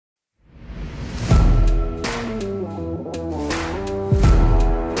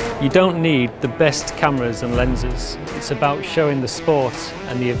You don't need the best cameras and lenses. It's about showing the sport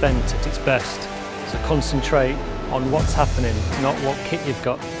and the event at its best. So concentrate on what's happening, not what kit you've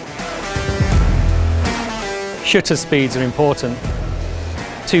got. Shutter speeds are important.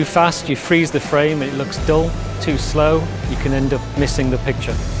 Too fast, you freeze the frame and it looks dull. Too slow, you can end up missing the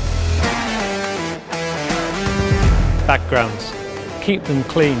picture. Backgrounds. Keep them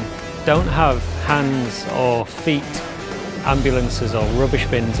clean. Don't have hands or feet, ambulances or rubbish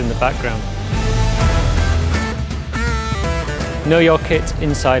bins in the background. Know your kit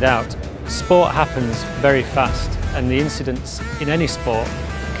inside out. Sport happens very fast and the incidents in any sport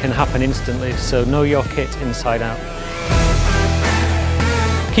can happen instantly, so know your kit inside out.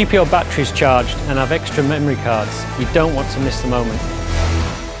 Keep your batteries charged and have extra memory cards. You don't want to miss the moment.